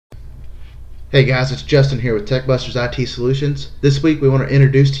Hey guys, it's Justin here with TechBusters IT Solutions. This week we want to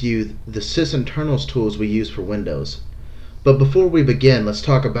introduce to you the SysInternals tools we use for Windows. But before we begin, let's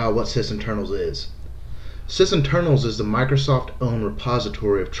talk about what SysInternals is. SysInternals is the Microsoft-owned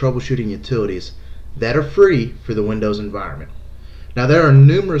repository of troubleshooting utilities that are free for the Windows environment. Now there are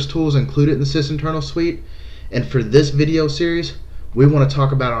numerous tools included in the SysInternals suite, and for this video series, we want to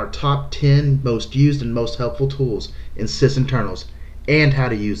talk about our top 10 most used and most helpful tools in SysInternals and how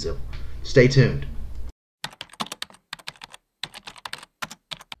to use them. Stay tuned.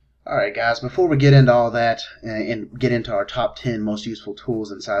 Alright guys, before we get into all that and get into our top 10 most useful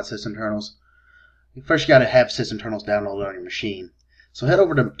tools inside SysInternals, first you got to have SysInternals downloaded on your machine. So head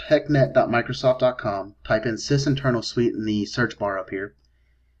over to technet.microsoft.com, type in SysInternals Suite in the search bar up here,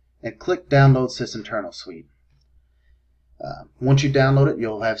 and click Download SysInternals Suite. Once you download it,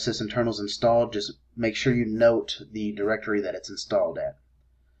 you'll have SysInternals installed. Just make sure you note the directory that it's installed at.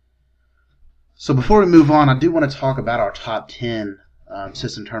 So before we move on, I do want to talk about our top 10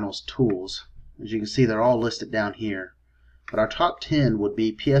 SysInternals tools. As you can see, they're all listed down here. But our top 10 would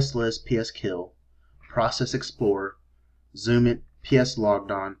be PSLIST, PSKILL, Process Explorer, Zoomit,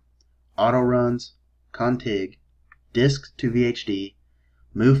 PSLoggedOn, Autoruns, Contig, Disk to VHD,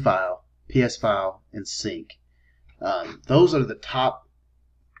 Move File, PSFile, and Sync. Those are the top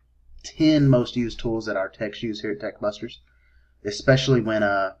 10 most used tools that our techs use here at TechBusters, especially when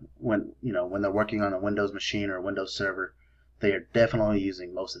they're working on a Windows machine or a Windows server. They are definitely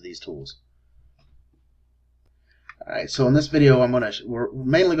using most of these tools. Alright, so in this video we're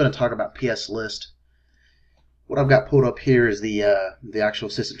mainly going to talk about PSLIST. What I've got pulled up here is the actual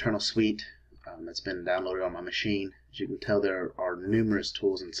SysInternals suite that's been downloaded on my machine. As you can tell, there are numerous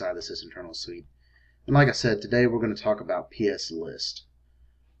tools inside the SysInternals suite. And like I said, today we're going to talk about PSLIST.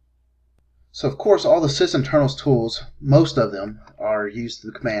 So of course, all the SysInternals tools, most of them are used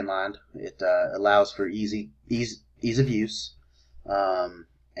through the command line. It allows for ease of use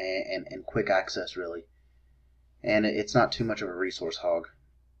and quick access, really. And it's not too much of a resource hog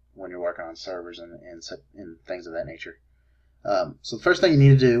when you're working on servers and things of that nature. So the first thing you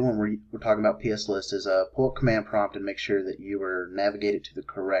need to do when we're talking about PSLIST is pull up command prompt and make sure that you are navigated to the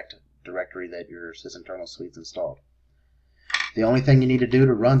correct directory that your SysInternals suite's installed. The only thing you need to do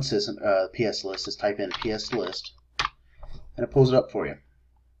to run PSLIST is type in PSLIST, and it pulls it up for you.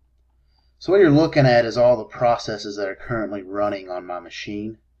 So what you're looking at is all the processes that are currently running on my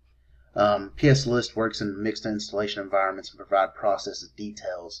machine. PSLIST works in mixed installation environments and provide processes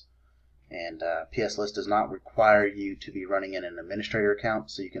details. And PSLIST does not require you to be running in an administrator account,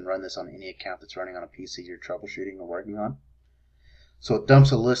 so you can run this on any account that's running on a PC you're troubleshooting or working on. So it dumps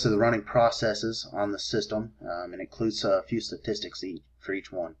a list of the running processes on the system and includes a few statistics for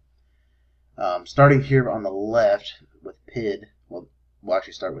each one. Starting here on the left with PID, we'll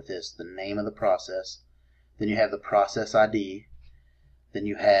actually start with this, the name of the process. Then you have the process ID. Then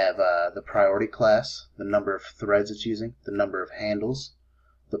you have the priority class, the number of threads it's using, the number of handles,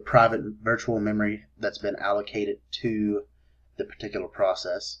 the private virtual memory that's been allocated to the particular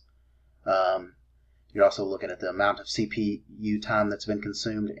process. You're also looking at the amount of CPU time that's been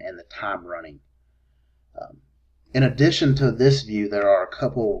consumed and the time running. In addition to this view, there are a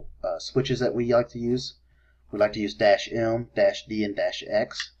couple switches that we like to use. We like to use -M, -D, and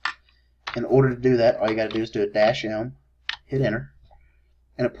 -X. In order to do that, all you got to do is do a -M, hit enter,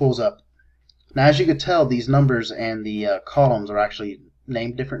 and it pulls up. Now, as you can tell, these numbers and the columns are actually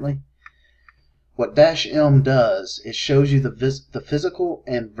named differently. What -M does is shows you the physical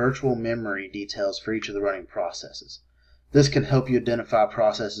and virtual memory details for each of the running processes. This can help you identify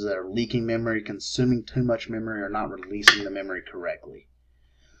processes that are leaking memory, consuming too much memory, or not releasing the memory correctly.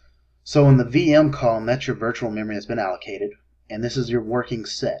 So in the VM column, that's your virtual memory that's been allocated, and this is your working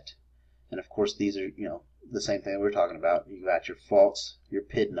set. And of course, these are the same thing we were talking about. You got your faults, your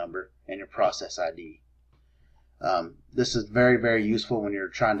PID number, and your process ID. This is very, very useful when you're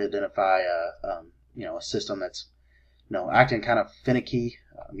trying to identify a system that's acting kind of finicky.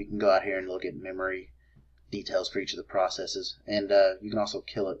 You can go out here and look at memory details for each of the processes, and you can also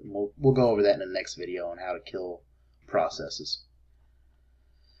kill it. And we'll go over that in the next video on how to kill processes.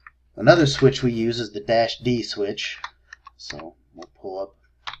 Another switch we use is the -D switch. So we'll pull up,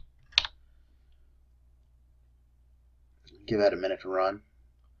 give that a minute to run.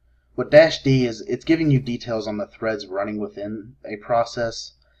 What -D is, it's giving you details on the threads running within a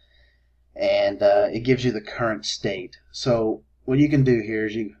process, and it gives you the current state. So what you can do here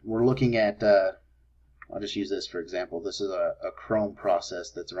is we're looking at, I'll just use this for example. This is a Chrome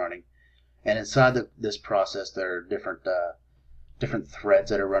process that's running, and inside this process there are different threads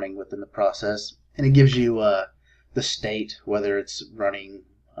that are running within the process, and it gives you the state, whether it's running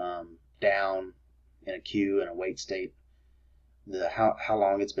down in a queue in a wait state, how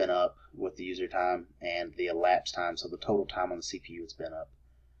long it's been up with the user time, and the elapsed time, so the total time on the CPU it's been up.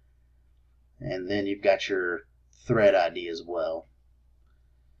 And then you've got your thread ID as well.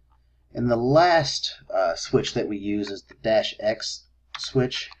 And the last switch that we use is the -X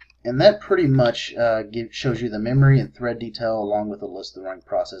switch, and that pretty much shows you the memory and thread detail along with a list of the running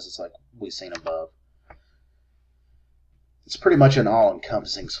processes like we've seen above. It's pretty much an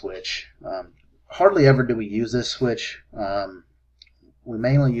all-encompassing switch. Hardly ever do we use this switch. We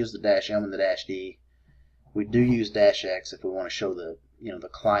mainly use the -M and the -D. We do use -X if we want to show the the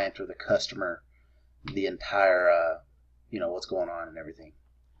client or the customer the entire what's going on and everything.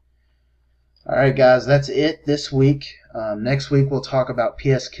 Alright guys, that's it this week. Next week we'll talk about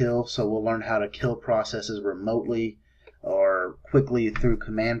PSKILL, so we'll learn how to kill processes remotely or quickly through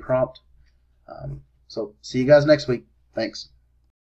command prompt. So see you guys next week. Thanks.